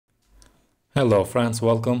Hello friends,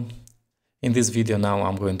 welcome. In this video now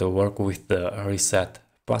I'm going to work with the reset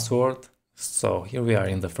password. So here we are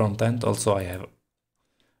in the front end. Also I have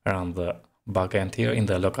around the back end here in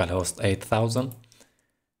the localhost 8000.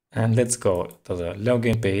 And let's go to the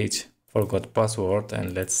login page, forgot password,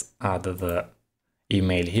 and let's add the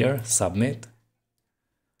email here, submit.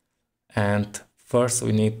 And first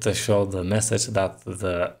we need to show the message that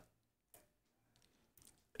the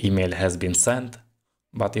email has been sent.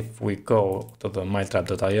 But if we go to the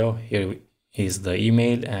mytrap.io, here is the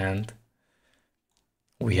email and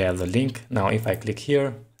we have the link. Now if I click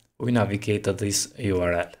here, we navigate to this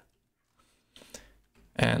URL.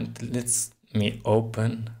 And let me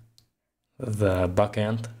open the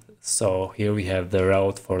backend. So here we have the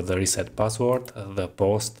route for the reset password, the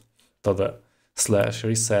post to the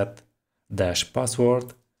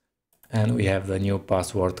 /reset-password, and we have the new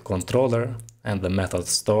password controller and the method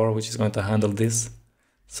store, which is going to handle this.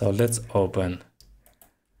 So let's open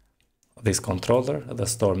this controller, the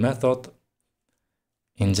store method,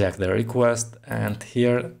 inject the request, and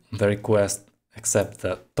here the request accept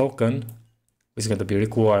the token, which is going to be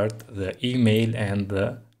required, the email and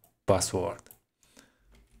the password.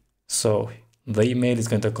 So the email is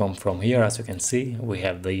going to come from here. As you can see, we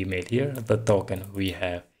have the email here, the token we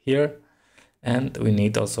have here, and we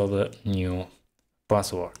need also the new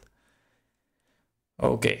password.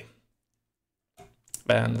 Okay.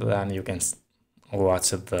 And then you can see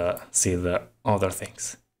the other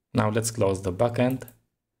things. Now let's close the backend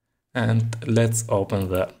and let's open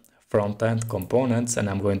the front end components, and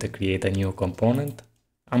I'm going to create a new component.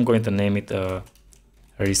 I'm going to name it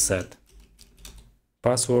reset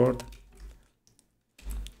password.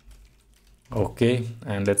 Okay,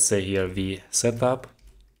 and let's say here v setup.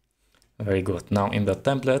 Very good. Now in the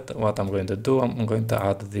template, what I'm going to do, I'm going to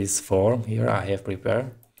add this form here I have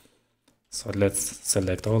prepared. So let's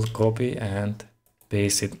select all, copy and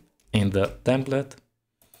paste it in the template.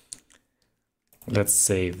 Let's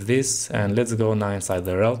save this and let's go now inside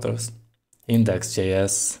the routers,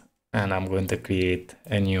 index.js, and I'm going to create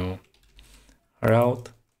a new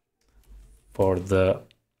route for the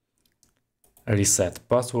reset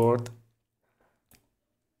password.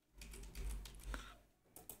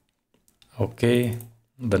 Okay,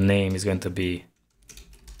 the name is going to be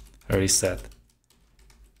reset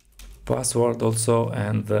password also,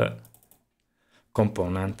 and the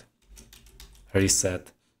component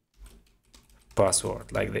reset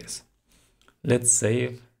password, like this. Let's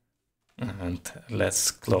save and let's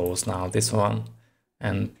close now this one.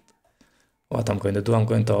 And what I'm going to do, I'm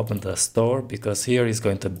going to open the store, because here is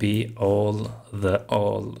going to be all the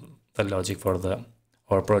logic for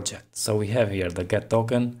our project. So we have here the get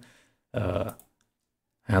token, handle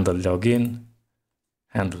login,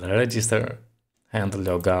 handle register, handle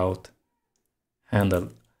logout, handle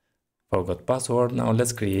forgot password. Now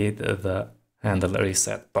let's create the handle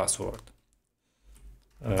reset password.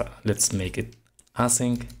 Let's make it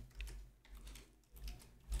async.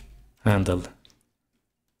 Handle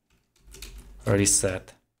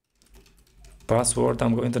reset password,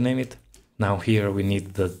 I'm going to name it. Now here we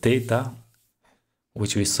need the data,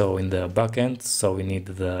 which we saw in the backend. So we need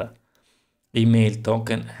the email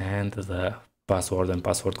token and the password and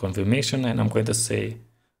password confirmation, and I'm going to say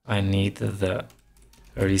I need the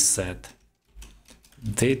reset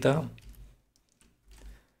data.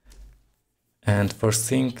 And first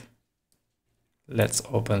thing, let's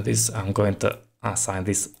open this. I'm going to assign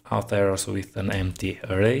this auth errors with an empty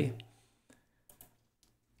array.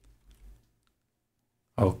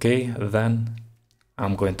 Okay, then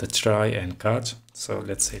I'm going to try and catch. So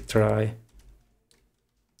let's say try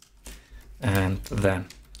and then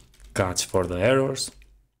catch for the errors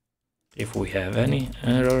if we have any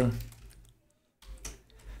error.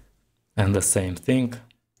 And the same thing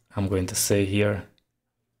I'm going to say here,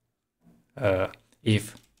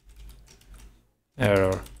 if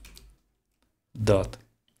error dot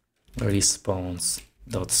response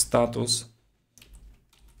dot status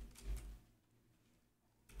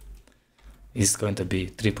is going to be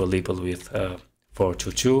triple with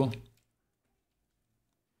 422.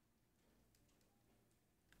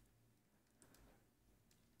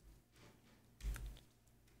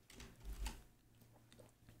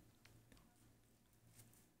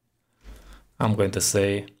 I'm going to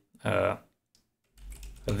say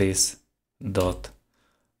this dot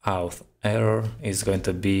auth error is going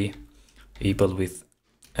to be equal with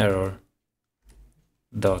error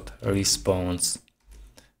dot response,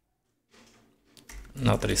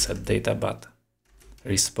 not reset data but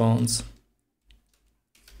response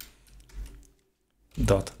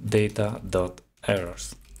dot data dot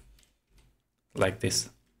errors, like this.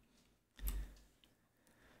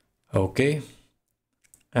 Okay,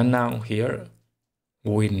 and now here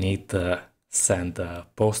we need to send a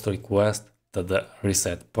post request to the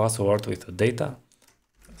reset password with the data.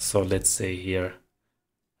 So let's say here,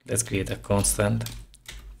 let's create a constant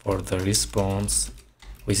for the response,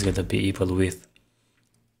 which is going to be equal with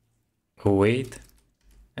wait,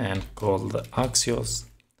 and call the Axios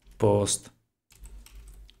post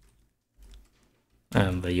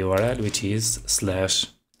and the URL, which is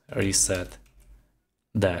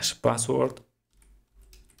 /reset-password.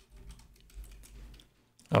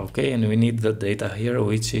 Okay, and we need the data here,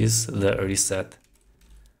 which is the reset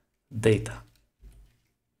data.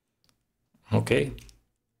 Okay.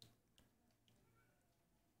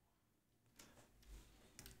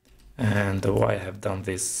 And why I have done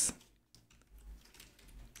this?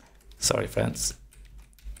 Sorry, friends.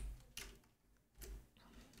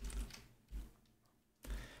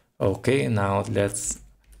 Okay, now let's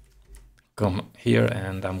come here,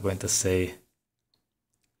 and I'm going to say,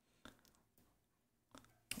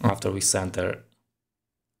 after we center,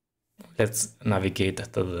 let's navigate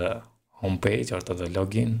to the home page or to the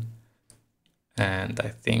login. And I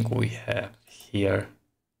think we have here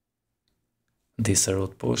this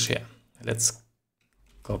route push. Yeah, let's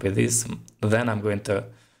copy this. Then I'm going to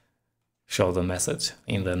show the message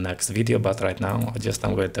in the next video, but right now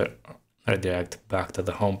I'm going to redirect back to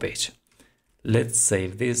the home page. Let's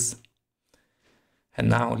save this, and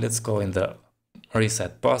now let's go in the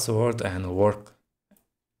reset password and work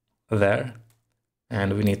there,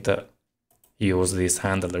 and we need to use this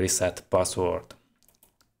handle reset password.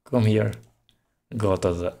 Come here, go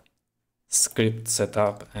to the script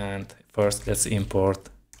setup, and first let's import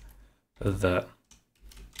the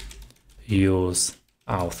use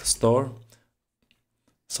auth store.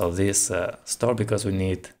 So this store, because we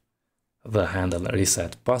need the handle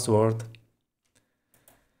reset password.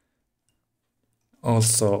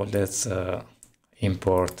 Also, let's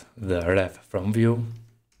import the ref from Vue.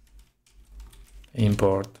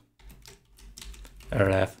 Import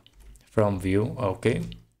ref from Vue. Okay.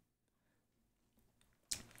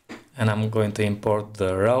 And I'm going to import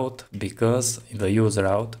the route, because the user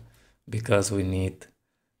route, because we need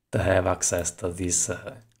to have access to this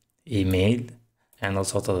email and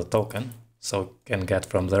also to the token, so we can get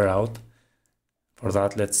from the route. For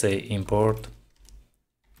that, let's say import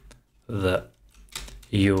the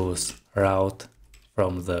use route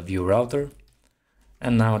from the Vue router.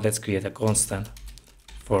 And now let's create a constant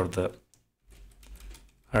for the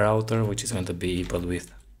router, which is going to be equal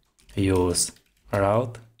with use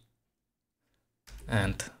route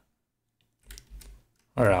and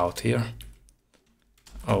route here.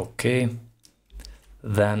 Okay,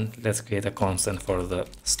 then let's create a constant for the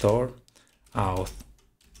store. Auth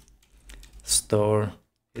store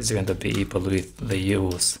is going to be equal with the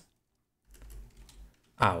use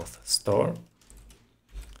auth store.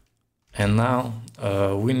 And now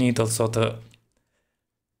we need also to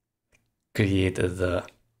create the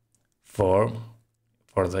form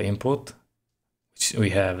for the input, which we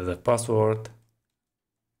have the password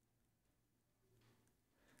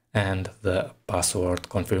and the password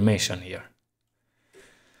confirmation here.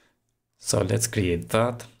 So let's create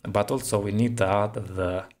that, but also we need to add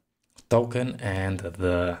the token and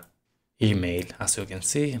the email, as you can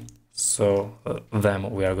see. So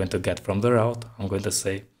them we are going to get from the route. I'm going to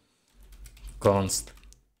say const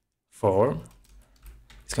form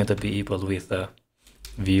is going to be equal with a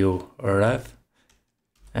view ref,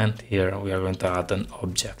 and here we are going to add an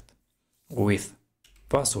object with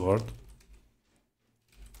password,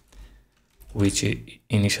 which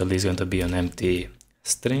initially is going to be an empty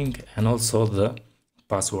string, and also the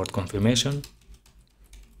password confirmation,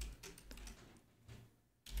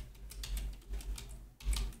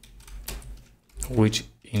 which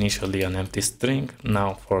initially an empty string.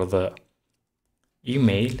 Now for the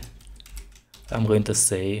email, I'm going to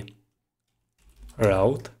say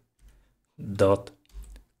route dot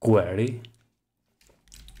query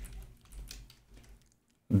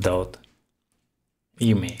dot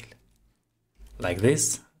email, like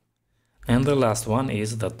this. And the last one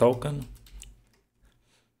is the token,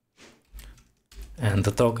 and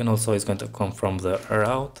the token also is going to come from the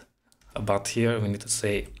route, but here we need to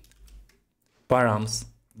say params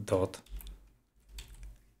dot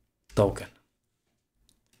token.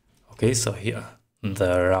 Okay, so here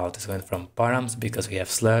the route is going from params because we have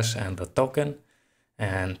slash and the token,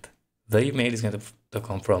 and the email is going to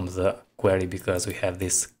come from the query because we have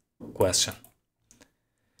this question.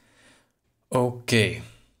 Okay,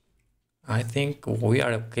 I think we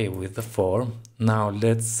are okay with the form. Now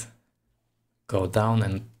let's go down,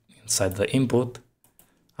 and inside the input,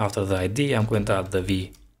 after the ID, I'm going to add the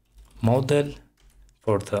v model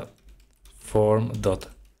for the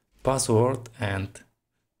form.password, and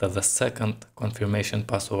the second confirmation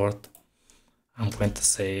password, I'm going to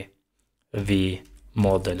say v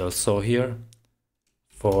model also here,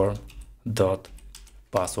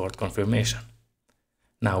 form.password confirmation.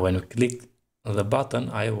 Now when we click the button,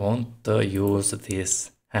 I want to use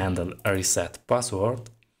this handle reset password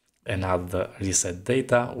and add the reset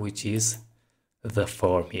data, which is the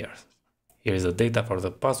form here. Here is the data for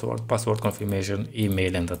the password confirmation,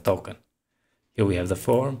 email, and the token. Here we have the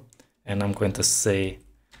form, and I'm going to say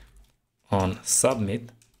on submit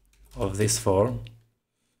of this form,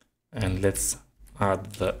 and let's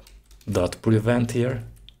add the .prevent here.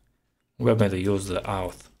 We're going to use the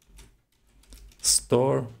auth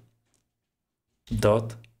store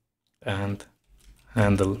dot and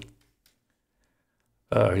handle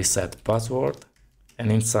reset password, and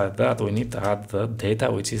inside that we need to add the data,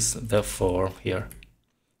 which is the form here.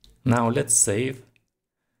 Now let's save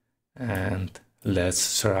and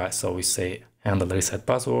let's try. So we say handle reset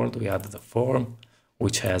password, we add the form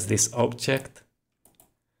which has this object,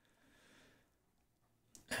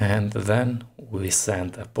 and then we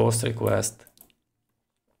send a post request,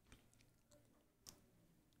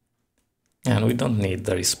 and we don't need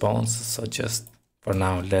the response, so just for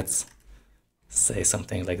now let's say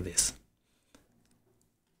something like this.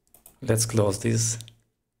 Let's close this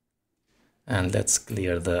and let's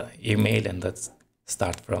clear the email and let's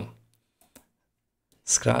start from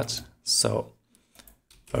scratch. So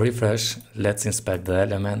for refresh, let's inspect the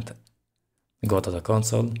element, go to the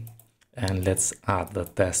console, and let's add the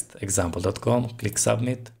test example.com, click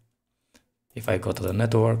submit. If I go to the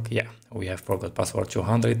network, yeah, we have forgot password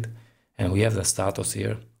 200, and we have the status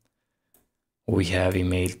here. We have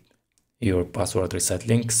emailed your password reset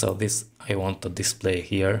link, so this I want to display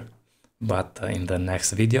here, but in the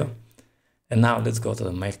next video. And now let's go to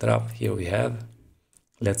the mail trap. Here we have,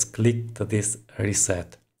 let's click to this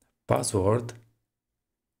reset password.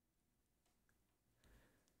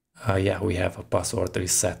 Yeah, we have a password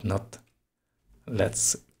reset, not.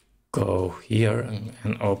 Let's go here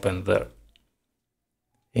and open the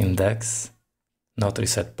index, not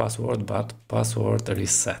reset password, but password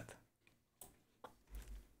reset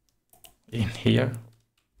in here.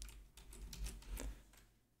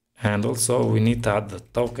 And also we need to add the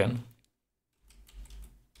token,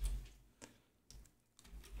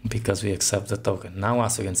 because we accept the token. Now,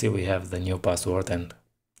 as you can see, we have the new password and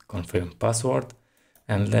confirm password.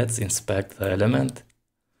 And let's inspect the element,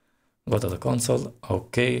 go to the console.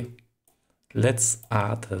 Okay, let's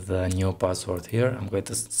add the new password here. I'm going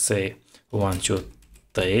to say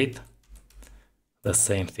 128, the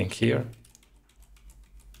same thing here.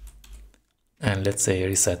 And let's say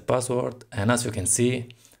reset password. And as you can see,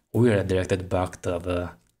 we are redirected back to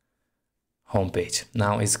the home page.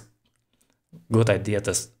 Now it's good idea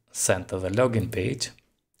to send to the login page,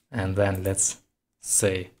 and then let's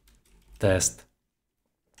say test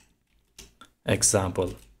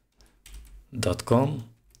example.com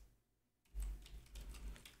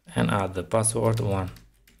and add the password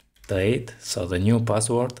 128, so the new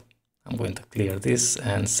password. I'm going to clear this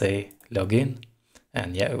and say login,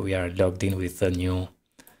 and yeah, we are logged in with the new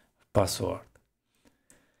password.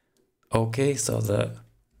 Okay, so the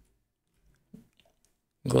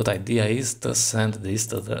good idea is to send this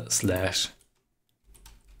to the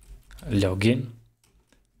 /login.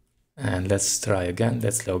 And let's try again.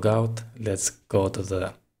 Let's log out. Let's go to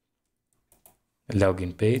the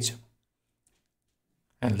login page.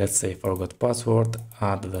 And let's say forgot password,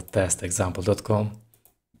 add the test example.com.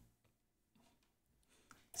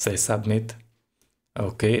 Say submit.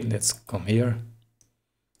 Okay, let's come here.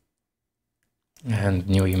 And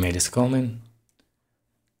new email is coming.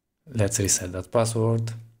 Let's reset that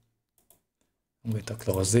password. I'm going to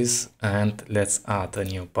close this and let's add a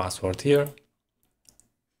new password here.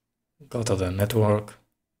 Go to the network,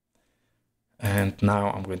 and now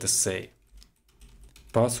I'm going to say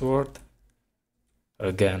password,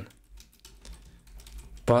 again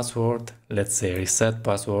password, let's say reset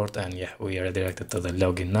password, and yeah, we are redirected to the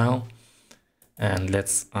login now. And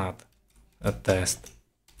let's add a test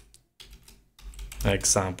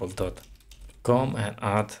example.com and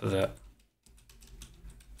add the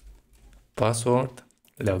password,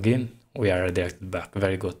 login. We are redirected back.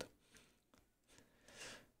 Very good.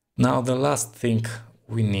 Now the last thing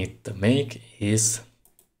we need to make is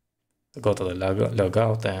go to the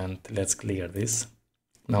logout and let's clear this.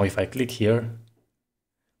 Now if I click here,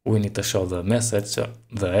 we need to show the message,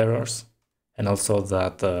 the errors, and also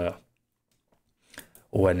that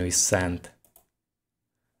when we send,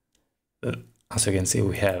 as you can see,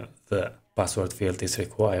 we have the password field is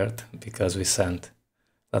required because we sent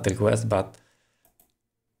that request, but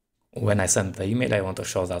when I send the email, I want to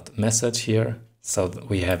show that message here. So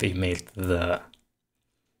we have emailed the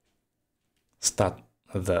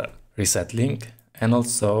reset link, and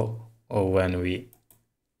also when we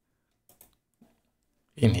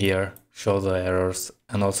in here show the errors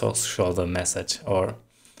and also show the message or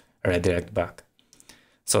redirect back.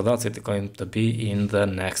 So that's it going to be in the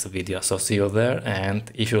next video. So see you there,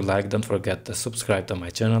 and if you like, don't forget to subscribe to my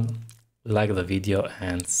channel, like the video,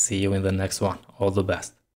 and see you in the next one. All the best.